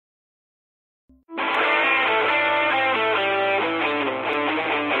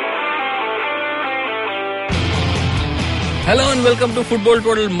Hello and welcome to Football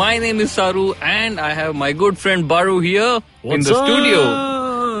Total. My name is Saru and I have my good friend Baru here in the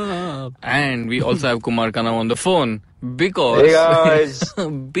studio. And we also have Kumar Kanav on the phone because... Hey guys!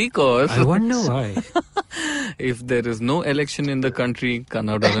 because... I wonder why. if there is no election in the country,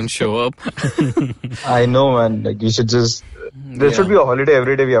 Kanav doesn't show up. I know, man. Like, you should just... There should be a holiday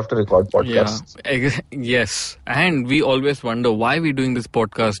every day we have to record podcasts. Yeah. Yes. And we always wonder why we're doing this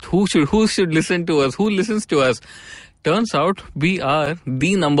podcast. Who should listen to us? Who listens to us? Turns out we are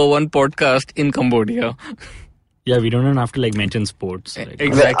the number one podcast in Cambodia. Yeah, we don't even have to mention sports.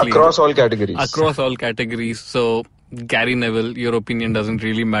 Exactly. Across all categories. Across all categories. So, Gary Neville, your opinion doesn't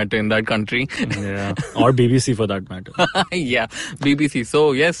really matter in that country. Yeah. Or BBC for that matter. Yeah, BBC.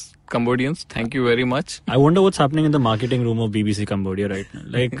 So, yes, Cambodians, thank you very much. I wonder what's happening in the marketing room of BBC Cambodia right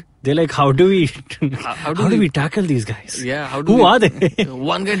now. They're like, how do we tackle these guys? Yeah, Who are they?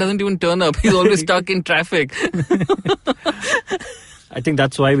 One guy doesn't even turn up. He's always stuck in traffic. I think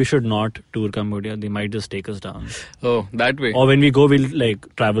that's why we should not tour Cambodia. They might just take us down. Oh, that way. Or when we go, we'll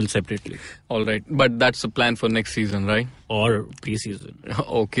travel separately. All right. But that's the plan for next season, right? Or pre-season.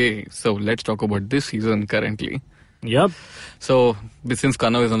 Okay. So let's talk about this season currently. Yep. So since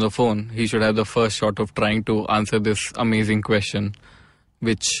Kanav is on the phone, he should have the first shot of trying to answer this amazing question,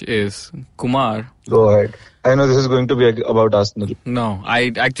 which is, Kumar. Go ahead. I know this is going to be about Arsenal. No,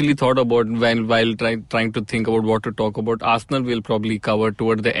 I actually thought about while trying to think about what to talk about. Arsenal will probably cover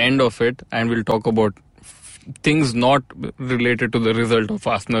toward the end of it, and we'll talk about things not related to the result of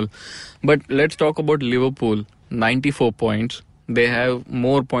Arsenal. But let's talk about Liverpool. 94 points. They have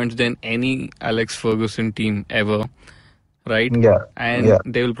more points than any Alex Ferguson team ever, right? Yeah. And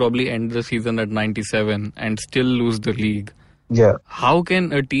they will probably end the season at 97 and still lose the league. Yeah. How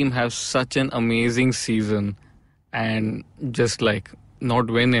can a team have such an amazing season and just not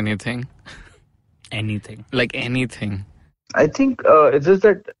win anything? Anything. Anything. I think it's just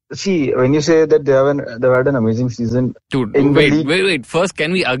that, see, when you say that they've had an amazing season... Dude, wait. First,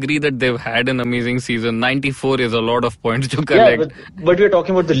 can we agree that they've had an amazing season? 94 is a lot of points to collect. Yeah, but we're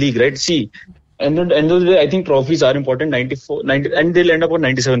talking about the league, right? See, and at the end of the day, I think trophies are important. 90, and they'll end up on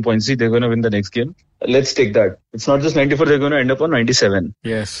 97 points. See, they're going to win the next game. Let's take that. It's not just 94, they're going to end up on 97.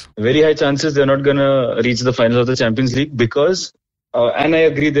 Yes. Very high chances they're not going to reach the finals of the Champions League because, and I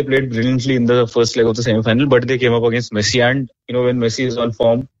agree, they played brilliantly in the first leg of the semi-final, but they came up against Messi, and, when Messi is on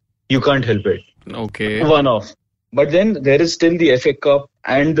form, you can't help it. Okay. One off. But then there is still the FA Cup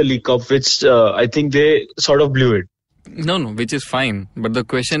and the League Cup, which I think they sort of blew it. No, which is fine. But the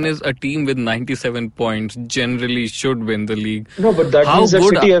question is, a team with 97 points generally should win the league. No, but that means that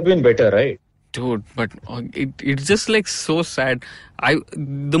City have been better, right? Dude, but it's just so sad.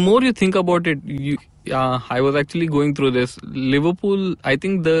 The more you think about it, I was actually going through this. Liverpool, I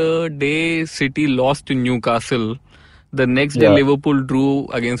think the day City lost to Newcastle, the next day Liverpool drew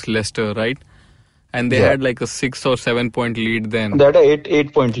against Leicester, right? And they had a 6 or 7 point lead then. They had an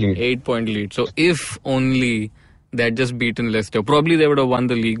 8-point lead. 8-point lead. So if only they had just beaten Leicester, probably they would have won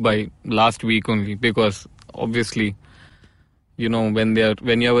the league by last week only, because obviously, when you have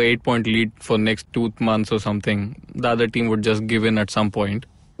an 8-point lead for next 2 months or something, the other team would just give in at some point.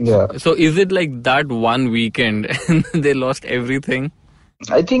 Yeah. So is it like that one weekend and they lost everything?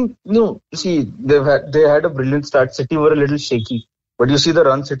 I think, see, they had a brilliant start. City were a little shaky. But you see the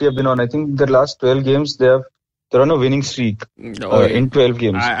run City have been on. I think their last 12 games, they're on a winning streak in 12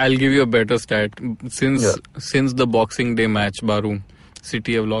 games. I'll give you a better stat. Since the Boxing Day match, Baru,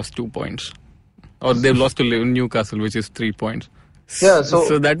 City have lost 2 points. Or they've lost to Newcastle, which is 3 points. Yeah,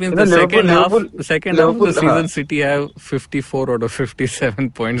 so that means the second half of the season, City have 54 out of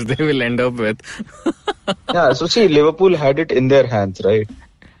 57 points they will end up with. Yeah, so see, Liverpool had it in their hands, right?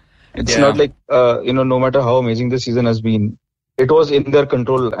 It's not like, no matter how amazing the season has been, it was in their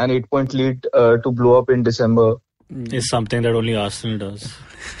control. An 8-point lead to blow up in December is something that only Arsenal does.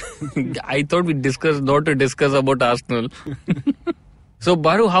 I thought we not to discuss about Arsenal. So,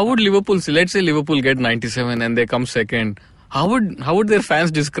 Baru, how would Liverpool, let's say Liverpool get 97 and they come second, how would their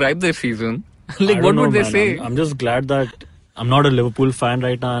fans describe their season? What would they say? I'm just glad that I'm not a Liverpool fan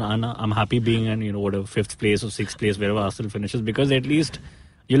right now, and I'm happy being in, 5th place or 6th place, wherever Arsenal finishes, because at least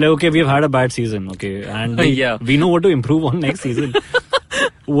you're like, okay, we've had a bad season, okay, and we know what to improve on next season.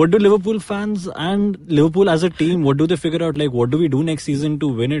 What do Liverpool fans and Liverpool as a team, what do they figure out? What do we do next season to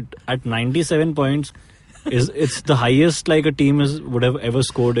win it? At 97 points, it's the highest a team would have ever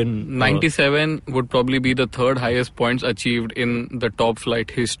scored in... 97 would probably be the third highest points achieved in the top flight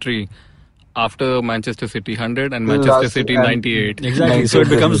history, after Manchester City 100 and Manchester City 98. Exactly. So it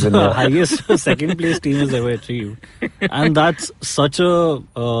becomes the highest second place team has ever achieved. And that's such a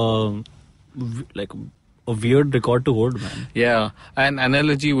a weird record to hold, man. Yeah, an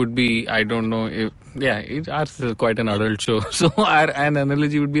analogy would be, I don't know if, ours is quite an adult show. So an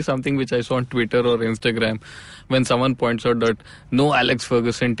analogy would be something which I saw on Twitter or Instagram when someone points out that no Alex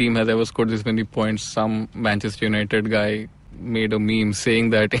Ferguson team has ever scored this many points. Some Manchester United guy made a meme saying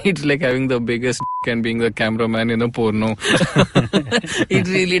that it's like having the biggest and being the cameraman in a porno. It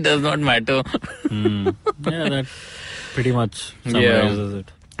really does not matter. Yeah, that pretty much summarizes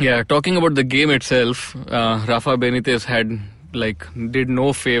it. Yeah, talking about the game itself, Rafa Benitez did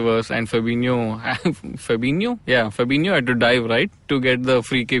no favors, and Fabinho had to dive right to get the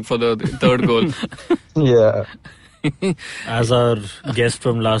free kick for the third goal. Yeah. As our guest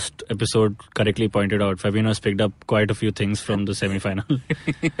from last episode correctly pointed out, Fabinho has picked up quite a few things from the semi-final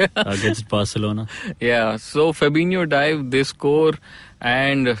against Barcelona. Yeah, so Fabinho dive, they score,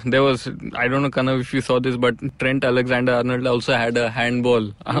 and there was, I don't know, Kanav, if you saw this, but Trent Alexander-Arnold also had a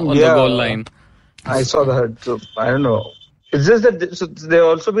handball on the goal line. I saw that. So, I don't know. It's just that they've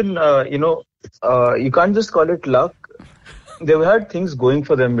also been, you can't just call it luck. They've had things going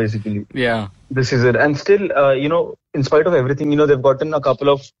for them, basically. Yeah. This season. And still, in spite of everything, they've gotten a couple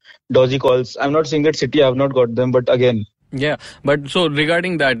of dodgy calls. I'm not saying that City have not got them, but again. Yeah, but so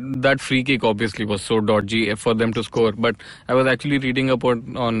regarding that free kick obviously was so dodgy for them to score. But I was actually reading up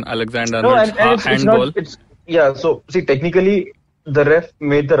on Alexander-Arnold's handball. So see, technically, the ref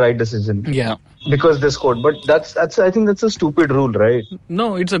made the right decision. Yeah. Because they scored, but that's I think that's a stupid rule, right?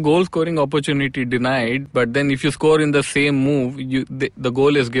 No, it's a goal scoring opportunity denied, but then if you score in the same move, the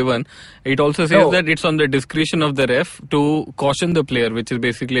goal is given. It also says that it's on the discretion of the ref to caution the player, which is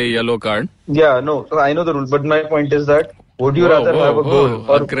basically a yellow card. Yeah, no, I know the rule, but my point is that would you rather have a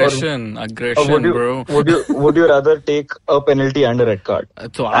goal aggression, bro? Would you rather take a penalty and a red card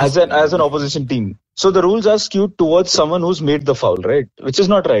as an opposition team? So the rules are skewed towards someone who's made the foul, right? Which is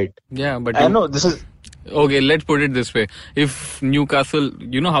not right. Yeah, but I know this is... Okay, let's put it this way. If Newcastle,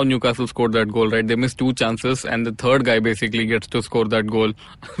 you know how Newcastle scored that goal, right? They missed 2 chances and the third guy basically gets to score that goal.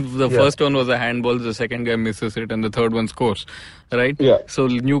 The first one was a handball, the second guy misses it and the third one scores, right? Yeah. So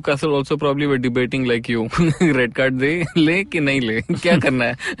Newcastle also probably were debating like you. Red card de le ki nahi le? Kya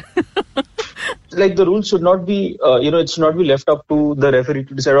karna hai? Like the rules should not be, it should not be left up to the referee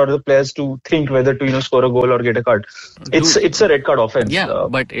to decide or the players to think whether to, score a goal or get a card. It's a red card offense. Yeah,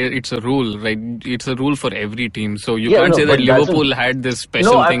 but it's a rule, right? It's a rule for every team. So you can't say that Liverpool had this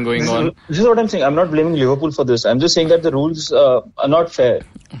special thing going on. This is what I'm saying. I'm not blaming Liverpool for this. I'm just saying that the rules are not fair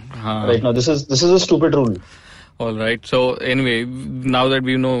right now. This is a stupid rule. All right. So anyway, now that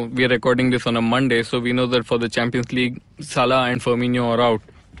we know we are recording this on a Monday, so we know that for the Champions League, Salah and Firmino are out.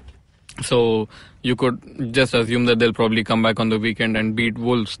 So you could just assume that they'll probably come back on the weekend and beat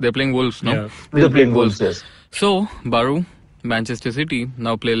Wolves. They're playing Wolves, no? Yeah. They're playing Wolves, yes. So, Baru, Manchester City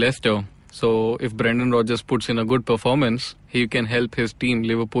now play Leicester. So if Brendan Rodgers puts in a good performance, he can help his team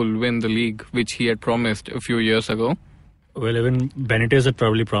Liverpool win the league, which he had promised a few years ago. Well, even Benitez had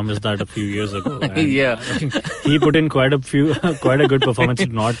probably promised that a few years ago. Yeah. He put in quite a good performance to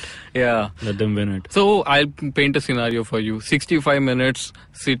not let them win it. So I'll paint a scenario for you. 65 minutes,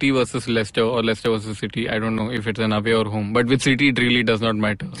 City versus Leicester or Leicester versus City. I don't know if it's an away or home. But with City, it really does not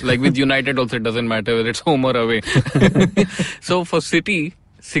matter. Like with United also, it doesn't matter whether it's home or away. So for City,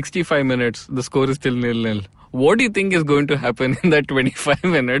 65 minutes, the score is still 0-0. What do you think is going to happen in that 25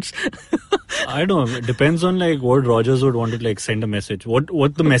 minutes? I don't know. It depends on what Rodgers would want to send a message.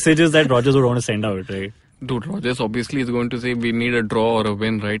 What the message is that Rodgers would want to send out, right? Dude, Rodgers obviously is going to say we need a draw or a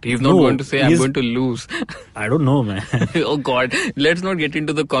win, right? He's not going to say I'm going to lose. I don't know, man. Oh God, let's not get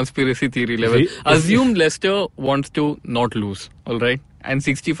into the conspiracy theory level. Assume Leicester wants to not lose, all right? And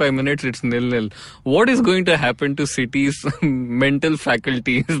 65 minutes, it's 0-0. What is going to happen to City's mental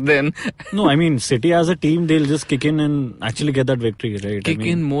faculties then? No, I mean, City as a team, they'll just kick in and actually get that victory, right? Kick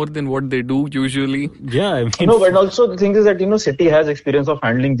in more than what they do usually. Yeah, I mean... No, but also the thing is that, City has experience of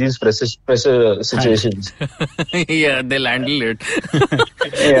handling these pressure situations. Yeah, they'll handle it.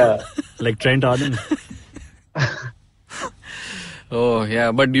 Yeah. Like Trent Arden. Oh,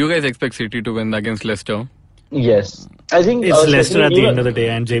 yeah. But do you guys expect City to win against Leicester? Yes. I think it's Leicester at the end of the day,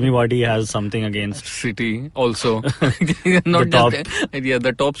 and Jamie Vardy has something against City also. Not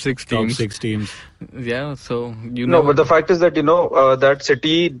the top 6 teams. Top 6 teams. Yeah, so No, but the fact is that that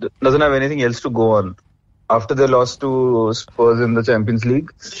City doesn't have anything else to go on. After they lost to Spurs in the Champions League,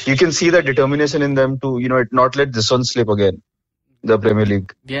 you can see the determination in them to not let this one slip again. The Premier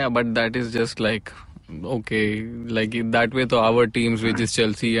League. Yeah, but that is just Okay, like in that way, to our teams, which is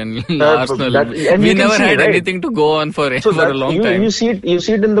Chelsea and Arsenal, and we never had anything to go on for a long time. You see it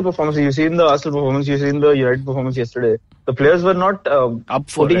in the performance. You see it in the Arsenal performance. You see it in the United performance yesterday. The players were not up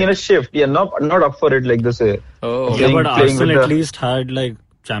for putting in a shift. Yeah, not up for it, like they say. Oh, yeah, but Arsenal at least had like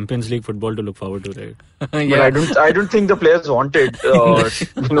Champions League football to look forward to, right? Yeah. But I don't think the players wanted,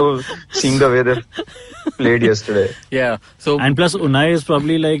 seeing the way they played yesterday. Yeah. So and plus Unai is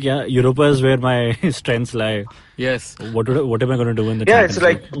probably like, Europa is where my strengths lie. Yes. What am I going to do in the Champions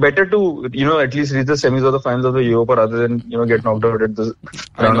League? It's like better to at least reach the semis or the finals of the Europa rather than get knocked out at the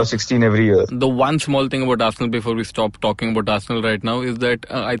round of 16 every year. The one small thing about Arsenal before we stop talking about Arsenal right now is that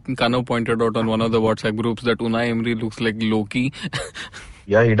I think Kano pointed out on one of the WhatsApp groups that Unai Emery looks like Loki.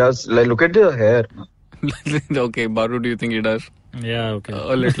 Yeah, he does. Like, look at the hair. Okay, Baru, do you think he does? Yeah, okay.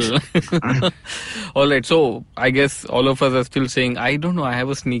 A little. All right, so I guess all of us are still saying, I don't know, I have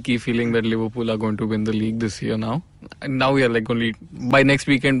a sneaky feeling that Liverpool are going to win the league this year now. And now we are like only by next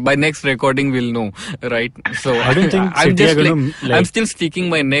weekend, by next recording, we'll know, right? So I don't think I'm still sticking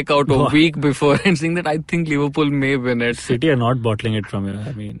my neck out a week before and saying that I think Liverpool may win it. City are not bottling it from here.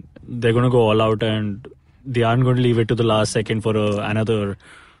 I mean, they're going to go all out and they aren't going to leave it to the last second for another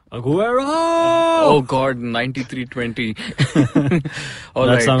Aguero! Oh God, 93-20.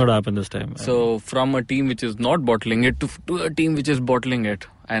 That's not going to happen this time. So from a team which is not bottling it to a team which is bottling it.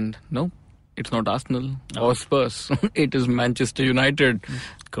 And no, it's not Arsenal or Spurs. It is Manchester United.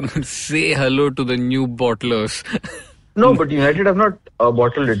 Say hello to the new bottlers. No, but United have not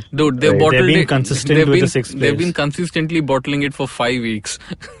bottled it. Dude, they've been consistent with the sixth place. They've been consistently bottling it for 5 weeks.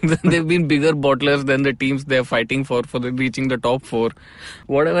 They've been bigger bottlers than the teams they're fighting for reaching the top 4.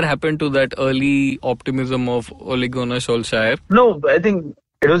 Whatever happened to that early optimism of Ole Gunnar Solskjaer? No, I think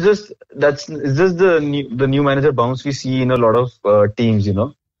it was just the new manager bounce we see in a lot of teams,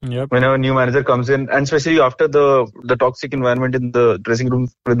 Yep. Whenever a new manager comes in, and especially after the toxic environment in the dressing room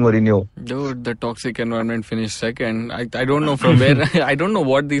with Mourinho. Dude, the toxic environment finished second. I don't know from where. I don't know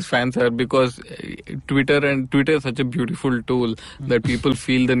what these fans are, because Twitter is such a beautiful tool that people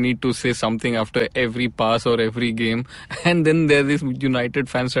feel the need to say something after every pass or every game, and then there's this United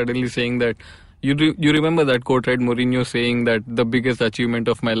fan suddenly saying that. You remember that quote, right? Mourinho saying that the biggest achievement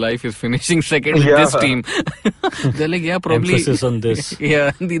of my life is finishing second with this team. They're like, yeah, probably. Emphasis on this. Yeah,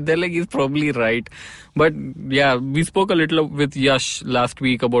 they're like, he's probably right. But yeah, we spoke a little with Yash last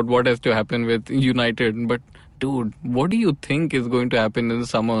week about what has to happen with United. But dude, what do you think is going to happen in the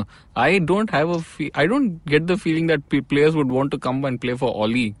summer? I don't get the feeling that players would want to come and play for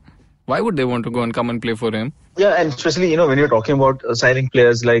Ole. Why would they want to go and come and play for him? Yeah, and especially, when you're talking about signing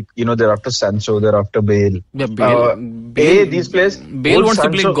players like, they're after Sancho, they're after Bale. Yeah, Bale. These players. Bale wants to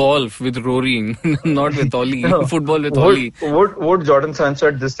play golf with Rory, not with Ole. Football with Ole. Would Jordan Sancho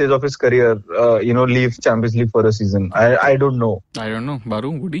at this stage of his career, leave Champions League for a season? I don't know. I don't know.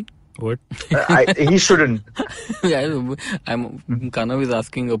 Baru, would he? What? He shouldn't. Kanav is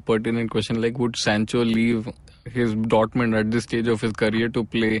asking a pertinent question like, would Sancho leave his Dortmund at this stage of his career to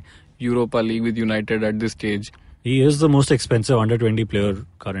play Europa League with United at this stage? He is the most expensive under 20 player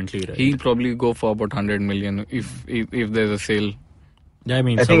currently, right? He'll probably go for about 100 million if there's a sale. Yeah, I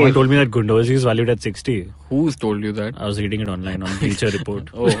mean, someone told me that Gundogan is valued at 60. Who's told you that? I was reading it online on Bleacher Report.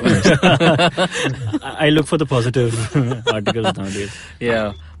 Oh, I look for the positive articles nowadays.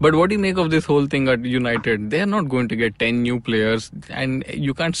 Yeah, but what do you make of this whole thing at United? They're not going to get 10 new players, and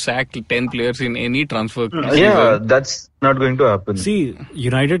you can't sack 10 players in any transfer season. Yeah, that's not going to happen. See,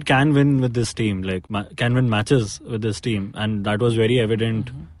 United can win with this team, can win matches with this team, and that was very evident.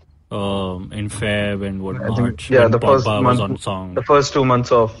 In Feb and March, the Pogba first month, was on song. The first 2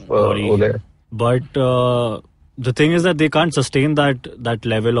 months of Ole. But the thing is that they can't sustain that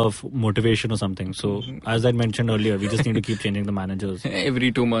level of motivation or something. So, as I mentioned earlier, we just need to keep changing the managers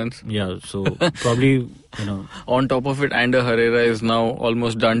every 2 months. Yeah, so probably On top of it, Ander Herrera is now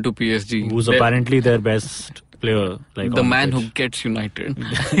almost done to PSG, who's apparently their best player, the man who gets United.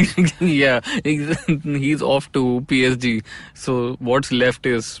 Yeah, he's off to PSG. So what's left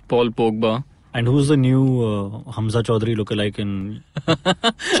is Paul Pogba. And who's the new Hamza Chaudhary lookalike in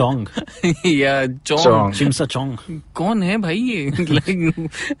Chong? Yeah, Chong. Chimsa Chong. Kaun hai bhai ye?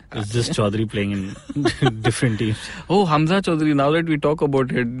 It's just Chaudhary playing in different teams. Oh, Hamza Chaudhary. Now that we talk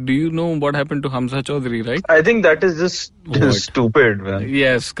about it, do you know what happened to Hamza Chaudhary, right? I think that is just stupid, man.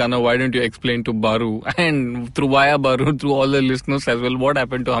 Yes, Kana, why don't you explain to Baru and via Baru, through all the listeners as well, what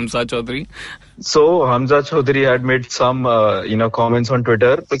happened to Hamza Chaudhary? So, Hamza Chaudhary had made some, comments on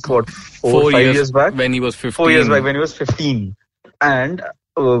Twitter, like 4 years back? When he was 15. 4 years back when he was 15. And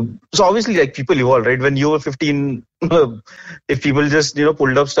so obviously, like, people evolve, right? When you were 15, if people just,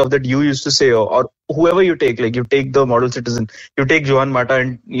 pulled up stuff that you used to say, or whoever you take, like, you take the model citizen, you take Joan Mata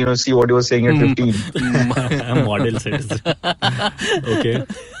and, see what he was saying at 15. Model citizen. Okay.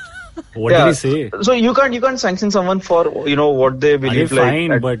 What did he say? So you can't sanction someone for, what they believe.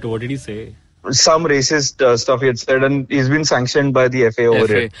 Fine, but what did he say? Some racist stuff he had said, and he's been sanctioned by the FA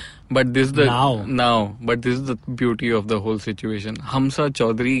over it. But this is but this is the beauty of the whole situation. Hamza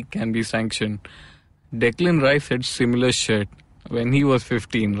Chaudhary can be sanctioned. Declan Rice had similar shit when he was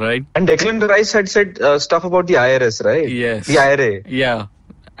 15, right? And Declan Rice had said stuff about the IRS, right? Yes. The IRA. Yeah.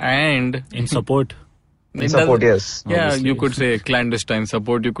 And in support. In support, yes. Yeah, obviously. You could say clandestine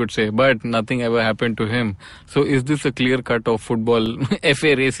support, you could say, but nothing ever happened to him. So is this a clear cut of football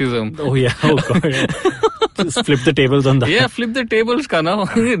FA racism? Oh yeah, oh god. Just flip the tables on that. Yeah, flip the tables, Kana.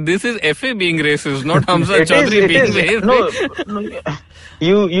 This is FA being racist, not Hamza Chaudhary being racist. No.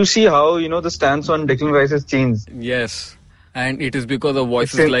 You see how, the stance on Declan Rice has changed. Yes. And it is because of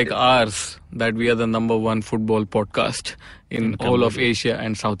voices like ours that we are the number one football podcast in all of Asia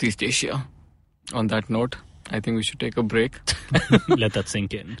and Southeast Asia. On that note, I think we should take a break. Let that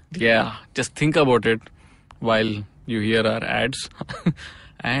sink in. Yeah, just think about it while you hear our ads.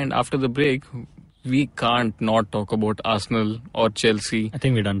 And after the break, we can't not talk about Arsenal or Chelsea. I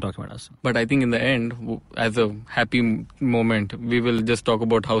think we're done talking about Arsenal. But I think in the end, as a happy moment, we will just talk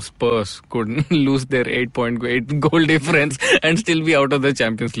about how Spurs could lose their 8-point goal difference and still be out of the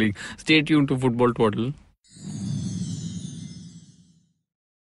Champions League. Stay tuned to Football Total.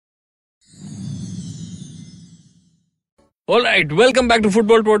 Alright, welcome back to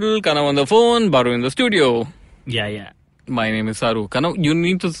Football Total. Kanav on the phone, Baru in the studio. Yeah. My name is Saru. Kanav, you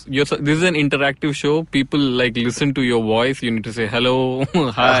need to. This is an interactive show. People listen to your voice. You need to say hello,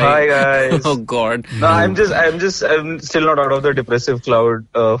 hi. Hi guys. Oh God. No, I'm still not out of the depressive cloud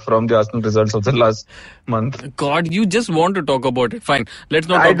from the Arsenal results of the last month. God, you just want to talk about it. Fine, let's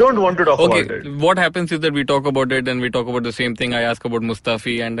not. I don't want to talk about it. Okay, what happens is that we talk about it and we talk about the same thing. I ask about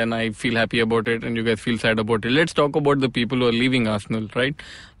Mustafi and then I feel happy about it and you guys feel sad about it. Let's talk about the people who are leaving Arsenal, right?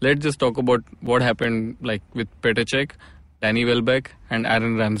 Let's just talk about what happened with Petr Cech, Danny Welbeck and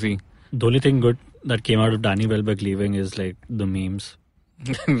Aaron Ramsey. The only thing good that came out of Danny Welbeck leaving is the memes.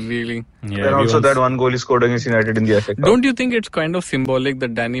 Really? Yeah, and also that one goal he scored against United in the FA Cup. Don't you think it's kind of symbolic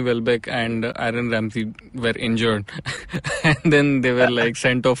that Danny Welbeck and Aaron Ramsey were injured and then they were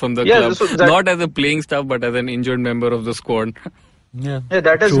sent off from the club? So not as a playing staff but as an injured member of the squad. Yeah,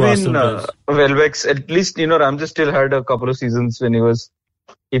 that has been Welbeck's. At least, Ramsey still had a couple of seasons when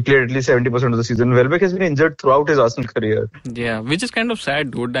he played at least 70% of the season. Welbeck has been injured throughout his Arsenal career. Yeah, which is kind of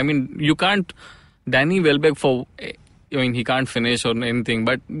sad, dude. I mean, you can't... Danny Welbeck he can't finish or anything,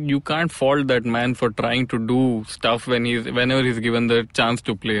 but you can't fault that man for trying to do stuff whenever he's given the chance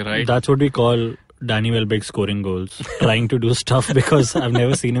to play, right? That's what we call Danny Welbeck scoring goals. Trying to do stuff because I've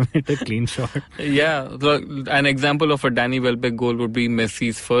never seen him hit a clean shot. Yeah, an example of a Danny Welbeck goal would be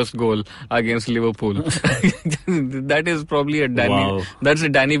Messi's first goal against Liverpool. That is probably a Danny... Wow. That's a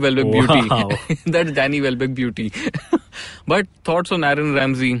Danny Welbeck beauty. Wow. That's Danny Welbeck beauty. But thoughts on Aaron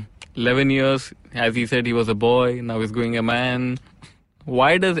Ramsey? 11 years, as he said, he was a boy, now he's going a man.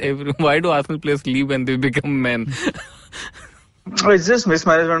 Why do Arsenal players leave when they become men? It's just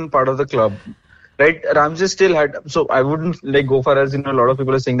mismanagement part of the club, right? Ramsey still had, so I wouldn't go far as, a lot of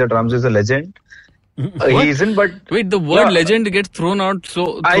people are saying that Ramsey is a legend. He isn't, but... Wait, the word legend gets thrown about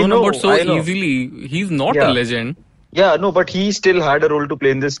so easily. He's not a legend. Yeah, no, but he still had a role to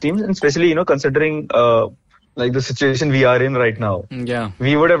play in this team, and especially, considering... the situation we are in right now. Yeah.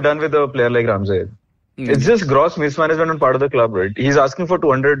 We would have done with a player like Ramsey. It's just gross mismanagement on part of the club, right? He's asking for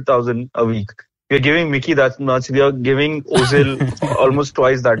 200,000 a week. We're giving Mickey that much. We are giving Ozil almost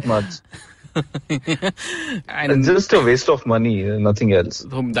twice that much. And it's just a waste of money, nothing else.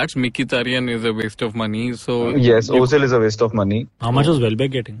 So that's Mkhitaryan is a waste of money. So yes, Ozil is a waste of money. How much was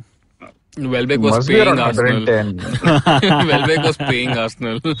Welbeck getting? Welbeck was paying Arsenal. Welbeck was paying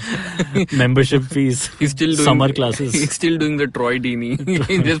Arsenal. Membership fees. He's still doing summer classes. He's still doing the Troy Deeney.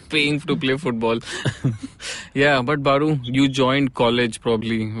 He's just paying to play football. Yeah, but Baru, you joined college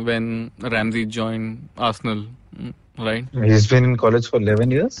probably when Ramsey joined Arsenal, right? He's been in college for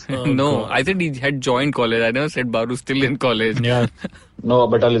 11 years? No, God. I said he had joined college. I never said Baru's still in college. Yeah. No,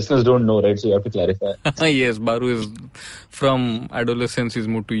 but our listeners don't know, right? So you have to clarify. Yes, Baru is from adolescence, he's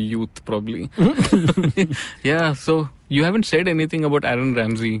moved to youth probably. Yeah, so you haven't said anything about Aaron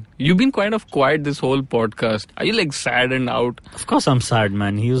Ramsey. You've been kind of quiet this whole podcast. Are you sad and out? Of course I'm sad,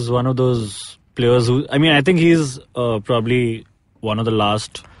 man. He's one of those players who... I think he's probably one of the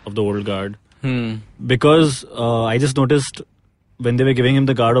last of the old guard. Because I just noticed when they were giving him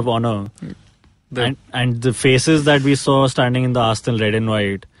the guard of honor, and the faces that we saw standing in the Arsenal red and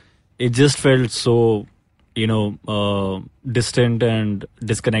white, it just felt so, distant and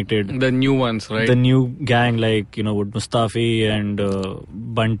disconnected. The new ones, right? The new gang, like, with Mustafi and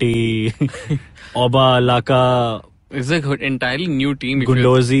Bunty, Oba, Laka. It's like an entirely new team.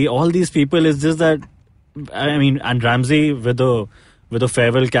 Gundozi, all these people, it's just that, and Ramsey with a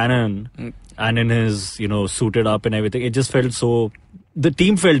farewell cannon and in his, suited up and everything, it just felt so... The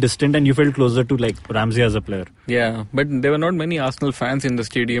team felt distant and you felt closer to like Ramsey as a player. Yeah, but there were not many Arsenal fans in the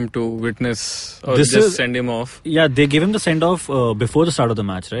stadium to witness or send him off. Yeah, they gave him the send-off before the start of the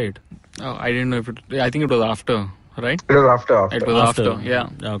match, right? Oh, I didn't know if I think it was after, right? It was after. It was after, yeah.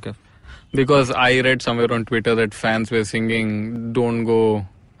 Okay. Because I read somewhere on Twitter that fans were singing "Don't Go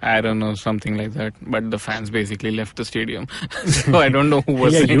Aaron" or something like that, but the fans basically left the stadium. So I don't know who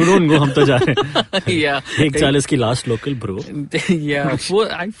was saying. You don't go, hum to ja rahe. Yeah. 1:40 ki last local, bro. Yeah. Well,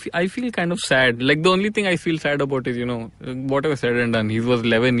 I feel kind of sad. Like the only thing I feel sad about is, whatever said and done, he was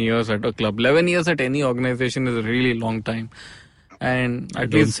 11 years at a club. 11 years at any organization is a really long time. And I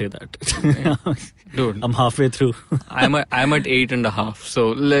don't say that. Dude, I'm halfway through. I'm at 8.5. So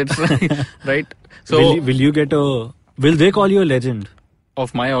let's right. So will you get a? Will they call you a legend?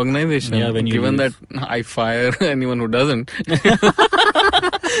 Of my organization, yeah, given that I fire anyone who doesn't.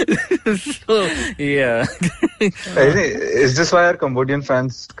 So, yeah. Is this why our Cambodian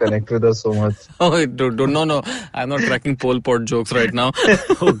fans connect with us so much? Oh, dude, no. I'm not cracking Pol Pot jokes right now.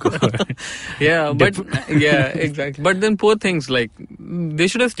 Oh, God. Yeah, but, yeah, exactly. But then poor things, like, they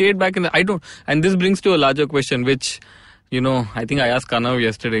should have stayed back in the... And this brings to a larger question, which... I think I asked Kanav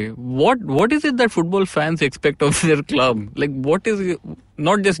yesterday, what is it that football fans expect of their club? Like, what is it,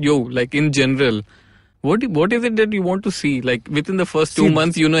 not just you, like in general, what is it that you want to see? Like, within the first 2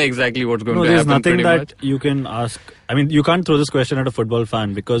 months, you know exactly what's going to happen. There's nothing that much. You can ask. I mean, you can't throw this question at a football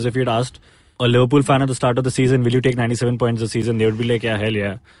fan, because if you'd asked a Liverpool fan at the start of the season, will you take 97 points this season? They would be like, yeah, hell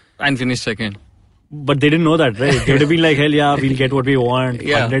yeah. And finish second. But they didn't know that, right? They would have been like, hell yeah, we'll get what we want.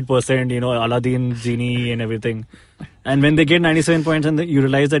 Yeah. 100%, Aladdin, Genie and everything. And when they get 97 points and you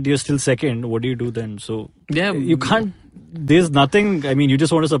realize that you're still second, what do you do then? So yeah, you can't... There's nothing... I mean, you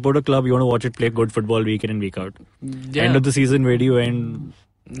just want to support a club. You want to watch it play good football week in and week out. Yeah. End of the season, where do you end?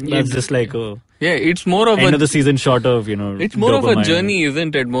 That's just like a... Yeah, it's more of end of the season short of, It's more of a journey,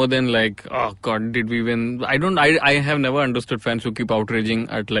 isn't it? More than like, oh God, did we win? I have never understood fans who keep outraging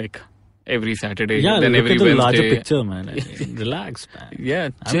at like... every Saturday, then every Wednesday. Wednesday. Larger picture, man. Relax, man. Yeah,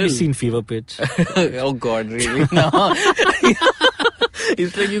 chill. Have you seen Fever Pitch? Oh God, really? No.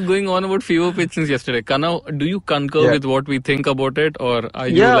 It's like you're going on about Fever Pitch since yesterday. Kana, do you concur with what we think about it, or are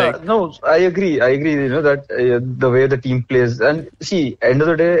you like? Yeah, no, I agree. That the way the team plays, and see, end of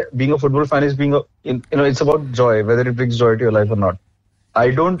the day, being a football fan is it's about joy, whether it brings joy to your life or not. I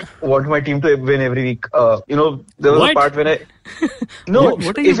don't want my team to win every week. There was a part when I... No,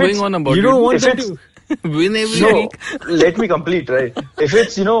 what are you going on about? You don't want them to win every week? Let me complete, right? If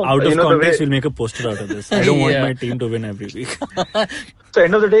it's, out of context, we'll make a poster out of this. I don't want my team to win every week. So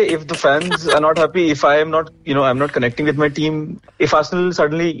end of the day, if the fans are not happy, if I am not, I'm not connecting with my team, if Arsenal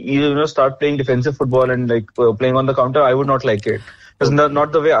suddenly, start playing defensive football and like playing on the counter, I would not like it. It's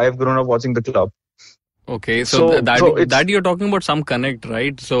not the way I have grown up watching the club. Okay, so that you're talking about some connect,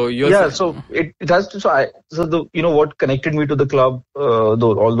 right? So so it has to. What connected me to the club? All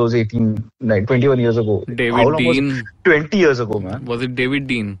those 21 years ago. David Dean. Was it? 20 years ago, man. Was it David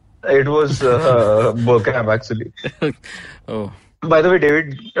Dean? It was Bergkamp actually. Oh. By the way,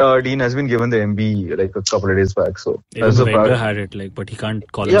 David Dean has been given the MB like a couple of days back. So Wenger had it, but he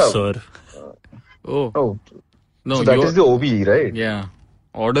can't call him sir. No, so that is the OB, right? Yeah.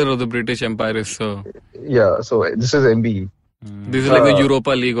 Order of the British Empire is sir. Yeah, so this is MB. This is like the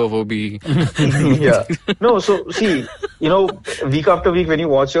Europa League of OB. Yeah. No, so see, week after week when you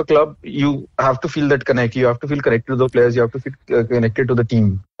watch your club, you have to feel that connect. You have to feel connected to the players. You have to feel connected to the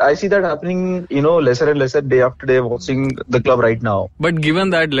team. I see that happening, lesser and lesser day after day watching the club right now. But given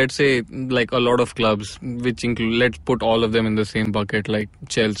that, let's say, like a lot of clubs, which include, let's put all of them in the same bucket, like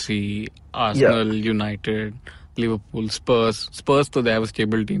Chelsea, Arsenal, United, Liverpool, Spurs, so they have a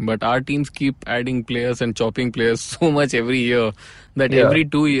stable team, but our teams keep adding players and chopping players so much every year that every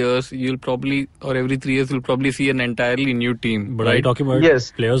 2 years you'll probably, or every 3 years you'll probably see an entirely new team. But right? Are you talking about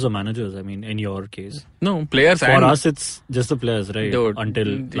players or managers? I mean, in your case. No, players. For us, it's just the players, right?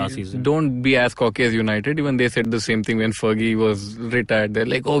 Until last season. Don't be as cocky as United. Even they said the same thing when Fergie was retired. They're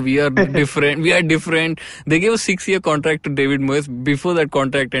like, oh, we are different. We are different. They gave a 6-year contract to David Moyes. Before that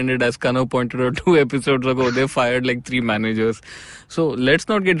contract ended, as Kano pointed out 2 episodes ago, they fired fired like 3 managers. So let's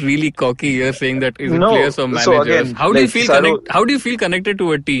not get really cocky here saying that is it No, players or managers. so again, How do you like, feel Saru- how do you feel connected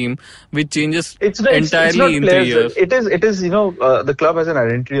to a team which changes it's entirely not in players. 3 years? It is the club has an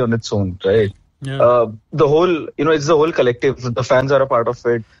identity on its own, right? Yeah. The whole, it's the whole collective. The fans are a part of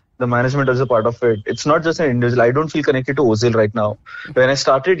it. The management is a part of it. It's not just an individual. I don't feel connected to Ozil right now. When I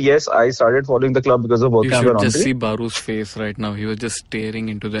started, yes, I started following the club because of You working should on just Andre. see Baru's face right now. He was just staring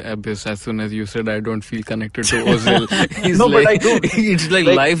into the abyss as soon as you said, I don't feel connected to Ozil. He's No, but like, I do. It's like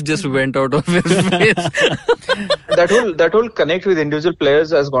life just went out of his face. That whole connect with individual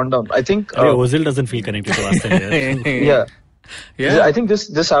players has gone down. I think. Ozil doesn't feel connected to us. Yeah. Yeah. I think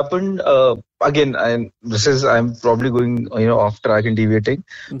this happened again. I'm probably going off track and deviating.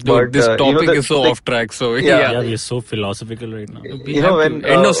 Dude, but this topic is so like, off track. So Yeah, we're so philosophical right now. We have when to.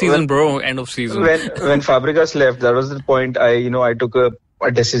 End of season, when, bro. End of season. when Fabregas left, that was the point. I took a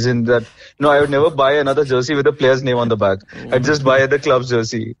decision that I would never buy another jersey with a player's name on the back. I'd just buy the club's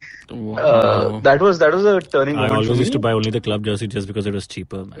jersey. Wow. That was a turning I moment. always for me. used to buy only the club jersey just because it was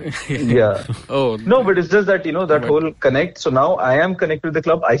cheaper, man. Yeah. Oh No, but it's just that that whole connect. So now I am connected with the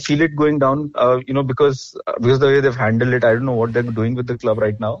club. I feel it going down. Because the way they've handled it, I don't know what they're doing with the club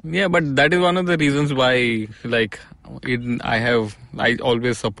right now. yeah, but that is one of the reasons why, I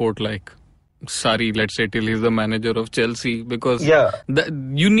always support Sarri, let's say, till he's the manager of Chelsea, because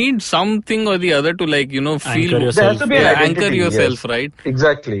you need something or the other to feel yourself. There has to be an identity, anchor yourself, yes. right?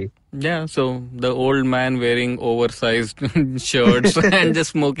 Exactly. Yeah, so the old man wearing oversized shirts and just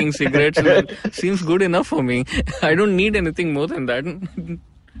smoking cigarettes seems good enough for me. I don't need anything more than that.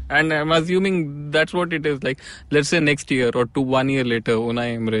 And I'm assuming that's what it is. Like, let's say next year or 1 year later,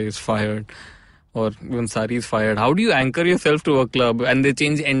 Unai Emery is fired. Or even Sarri is fired. How do you anchor yourself to a club and they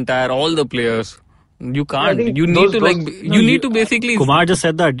change all the players? You can't. You need to basically. Kumar just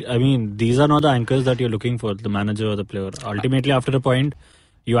said that. I mean, these are not the anchors that you're looking for, the manager or the player. Ultimately, after a point,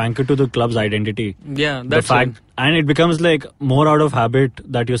 you anchor to the club's identity. Yeah, that's the fact, and it becomes like more out of habit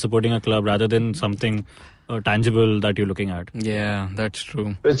that you're supporting a club rather than something tangible that you're looking at. Yeah, that's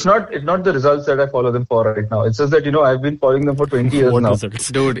true. It's not the results that I follow them for right now. It's just that I've been following them for 20 years What now. results?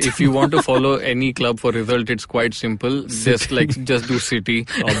 Dude, if you want to follow any club for result, it's quite simple. Just do City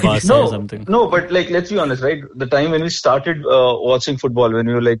Or Barca or something. No, but let's be honest, right? The time when we started watching football, when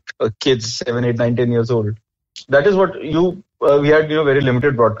we were kids, 7, 8, 9, 10 years old, that is what we had very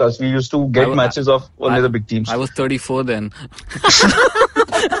limited broadcasts. We used to get matches of only the big teams. I was 34 then.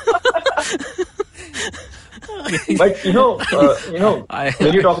 But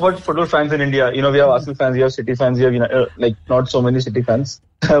when you talk about football fans in India, we have Arsenal fans, we have City fans, we have not so many City fans,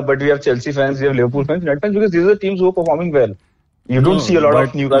 but we have Chelsea fans, we have Liverpool fans, United fans, because these are the teams who are performing well. You don't see a lot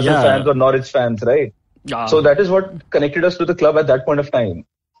of Newcastle fans or Norwich fans, right? So that is what connected us to the club at that point of time.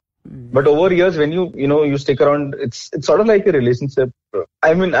 But over years, when you stick around, it's sort of like a relationship.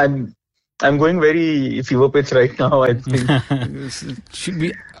 I mean, I'm going very fever pitch right now, I think. Should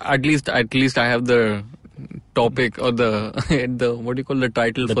be at least I have the topic or the what do you call the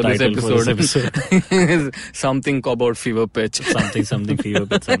title for this episode? Something about fever pitch. something fever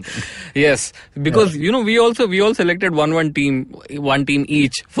pitch. Something. Yes, because we all selected one team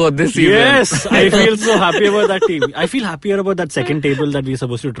each for this season. Yes, I feel so happy about that team. I feel happier about that second table that we're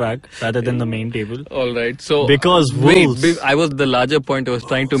supposed to track rather than the main table. All right, so because Wolves. the larger point I was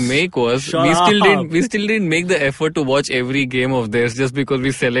trying to make was we still didn't make the effort to watch every game of theirs just because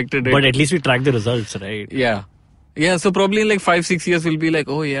we selected it. But at least we track the results, right? Yeah, so probably in 5-6 years we'll be like,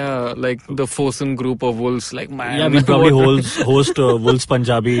 oh yeah, the Fosun group of Wolves, man. Yeah, we'll probably host Wolves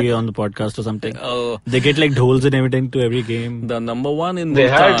Punjabi on the podcast or something. They get dhols and everything to every game. The number one in They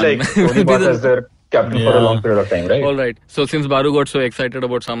Multan. had Tony Bhatt as their captain for a long period of time, right? All right. So since Baru got so excited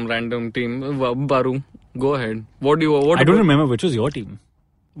about some random team, Baru, go ahead. I don't remember which was your team.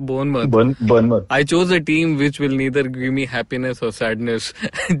 Bournemouth. I chose a team which will neither give me happiness or sadness,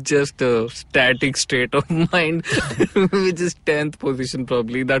 just a static state of mind, which is 10th position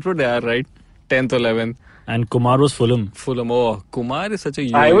probably. That's what they are, right? 10th or 11th. And Kumar was Fulham. Oh, Kumar is such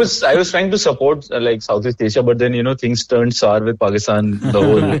a... I was trying to support Southeast Asia, but then things turned sour with Pakistan. The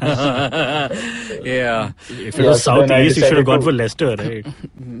whole... Yeah. If it was Southeast, you should have gone for Leicester, right?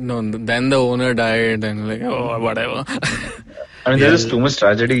 No, then the owner died and whatever. I mean, there's just too much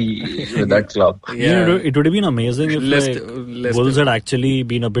tragedy with that club. Yeah. It would have been amazing if Wolves had actually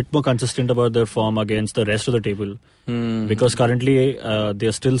been a bit more consistent about their form against the rest of the table. Because currently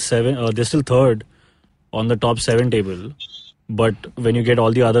they're still third on the top 7 table. But when you get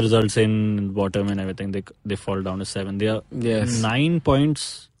all the other results in bottom and everything, they fall down to 7. They are 9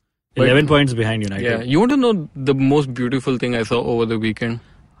 points, 11 points behind United. Yeah, you want to know the most beautiful thing I saw over the weekend?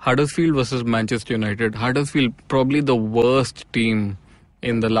 Huddersfield versus Manchester United. Huddersfield, probably the worst team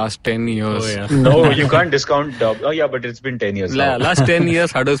in the last 10 years. Oh, yeah. No, you can't discount Dub. Oh, yeah, but it's been 10 years now. Last 10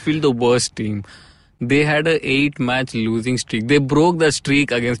 years, Huddersfield, the worst team. They had a 8-match losing streak. They broke the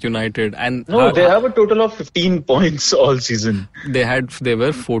streak against United. And No, they have a total of 15 points all season. They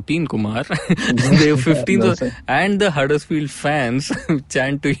were 14, Kumar. They were 15. No, and the Huddersfield fans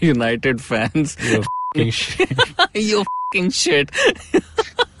chant to United fans. You're f***ing shit. You're f***ing shit.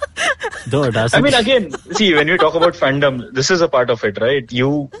 The audacity. I mean, again, see, when you talk about fandom, this is a part of it, right?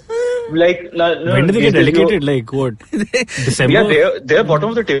 You, like... when did they get relegated? Like, what? December? Yeah, they're bottom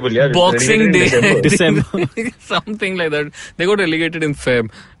of the table, yeah. Boxing Day. December. Something like that. They got relegated in Feb.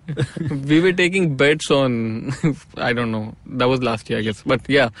 We were taking bets on, I don't know, that was last year, I guess. But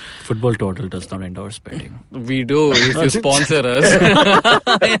yeah. Football Total does not endorse betting. We do, if you sponsor us.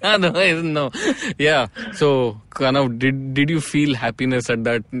 No. Yeah. So, Kanav, did you feel happiness at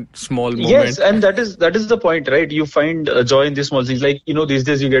that small moment? Yes, and that is the point, right? You find joy in these small things. Like, these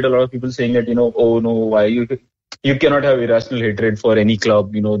days you get a lot of people saying that, oh no, why you cannot have irrational hatred for any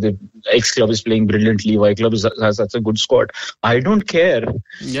club. The X club is playing brilliantly. Y club has such a good squad. I don't care.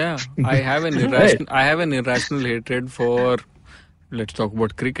 Yeah, I have an irrational hatred for. Let's talk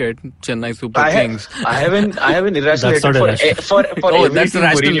about cricket. Chennai Super Kings. I have an irrational hatred for oh, every that's team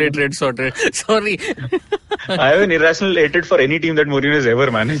irrational Mourinho. hatred. Sorry. I have an irrational hatred for any team that Mourinho has ever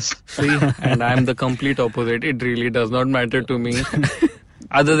managed. See, and I'm the complete opposite. It really does not matter to me.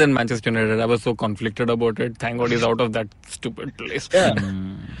 Other than Manchester United, I was so conflicted about it. Thank God he's out of that stupid place. Yeah.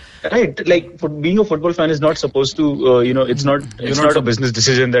 Right. Like, being a football fan is not supposed to, it's not a business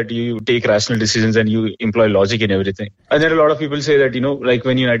decision that you take rational decisions and you employ logic in everything. And then a lot of people say that, like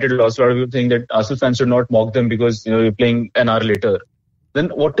when United lost, a lot of people think that Arsenal fans should not mock them because, you're playing an hour later. Then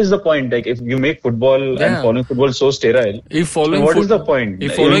what is the point? Like, if you make football and following football so sterile, what is the point?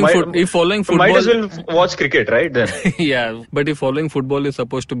 If following football, might as well watch cricket, right? Then yeah, but if following football is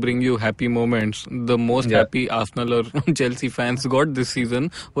supposed to bring you happy moments, the most happy Arsenal or Chelsea fans got this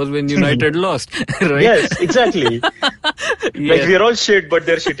season was when United lost, right? Yes, exactly. Like, we're all shit, but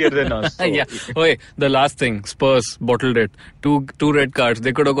they're shittier than us. So. Yeah. Okay, the last thing, Spurs bottled it. Two red cards.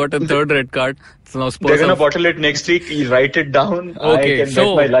 They could have got a third red card. So now Spurs they're gonna bottle it next week. You write it down. Okay, I can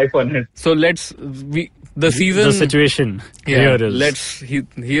bet my life on it. So the situation here is.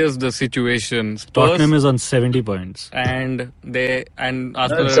 Here's the situation. Spurs, Tottenham is on 70 points. And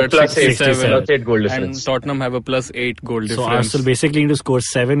Arsenal are at plus 67. 8 goal difference. And Tottenham have a plus 8 goal difference. So Arsenal basically need to score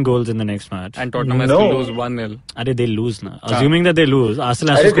 7 goals in the next match. And Tottenham has to lose 1-0. They lose now. Assuming that they lose,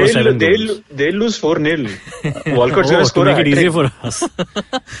 Arsenal has to score 7 goals. They'll lose 4-0. Walcott's going to score to make it easier for us.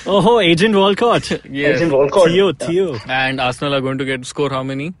 Agent Walcott. Yes. Agent Walcott. Theo. And Arsenal are going to score how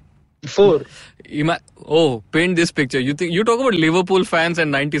many? 4. Paint this picture. You talk about Liverpool fans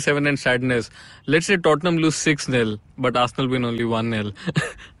and 97 and sadness. Let's say Tottenham lose 6-0, but Arsenal win only 1-0.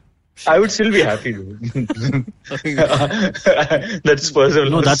 I would still be happy, dude. That's Spurs will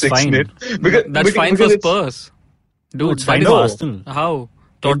lose 6-0. That's fine. That's fine for Spurs. Dude, it's fine for Arsenal. How?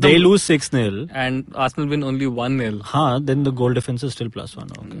 If they lose 6-0 and Arsenal win only 1-0. Then the goal difference is still +1.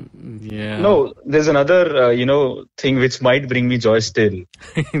 Okay. Yeah. No, there's another, thing which might bring me joy still.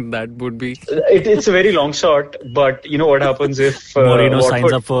 That would be. It's a very long shot, but what happens if Mourinho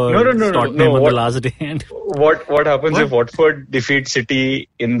signs up for Tottenham on the last day? And what happens if Watford defeats City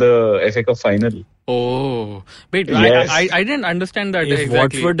in the FA Cup final? Oh, wait! Yes. I didn't understand that. If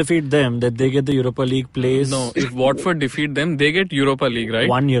exactly. Watford defeat them, that they get the Europa League place. No, if Watford defeat them, they get Europa League, right?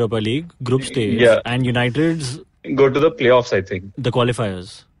 One Europa League group stage, and United's go to the playoffs. I think the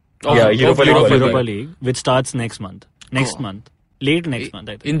qualifiers. Europa League, which starts next month. Late next month,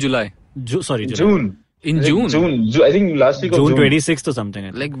 I think. In July. June. In June. I think last week of June 26th or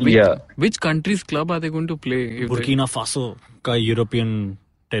something. Which country's club are they going to play? Burkina Faso ka European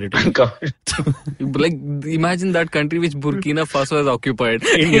territory. Like, imagine that country which Burkina Faso has occupied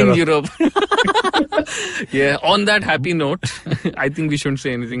in Europe. Yeah. On that happy note, I think we shouldn't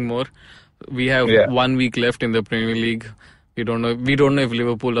say anything more. We have 1 week left in the Premier League. We don't know if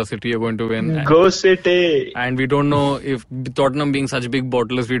Liverpool or City are going to win. Go City! And we don't know if Tottenham being such big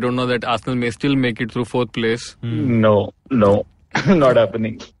bottlers, we don't know that Arsenal may still make it through 4th place. No. Not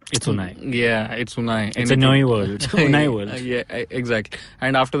happening. It's Unai. Yeah, it's Unai. It's a new world. Unai world. Yeah, exactly.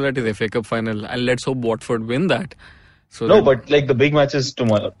 And after that is FA Cup final. And let's hope Watford win that. So but like the big match is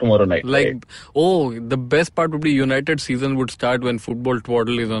tomorrow night. Like, the best part would be United's season would start when football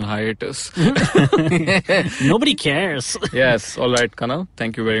twaddle is on hiatus. Nobody cares. Yes. All right, Kana.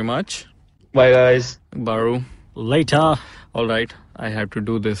 Thank you very much. Bye, guys. Baru. Later. All right. I have to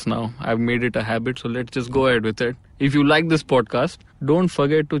do this now. I've made it a habit, so let's just go ahead with it. If you like this podcast, don't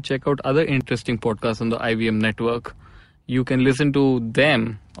forget to check out other interesting podcasts on the IVM network. You can listen to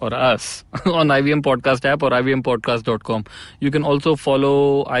them or us on IVM Podcast app or ivmpodcast.com. You can also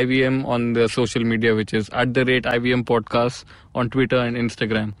follow IVM on the social media, which is @IVM Podcast on Twitter and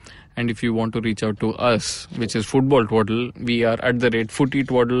Instagram. And if you want to reach out to us, which is Football Twaddle, we are @Footy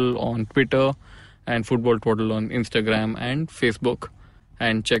Twaddle on Twitter and Football Twaddle on Instagram and Facebook.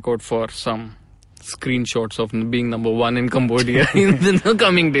 And check out for some screenshots of being number 1 in Cambodia in the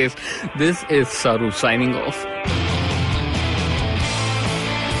coming days. This is Saru signing off.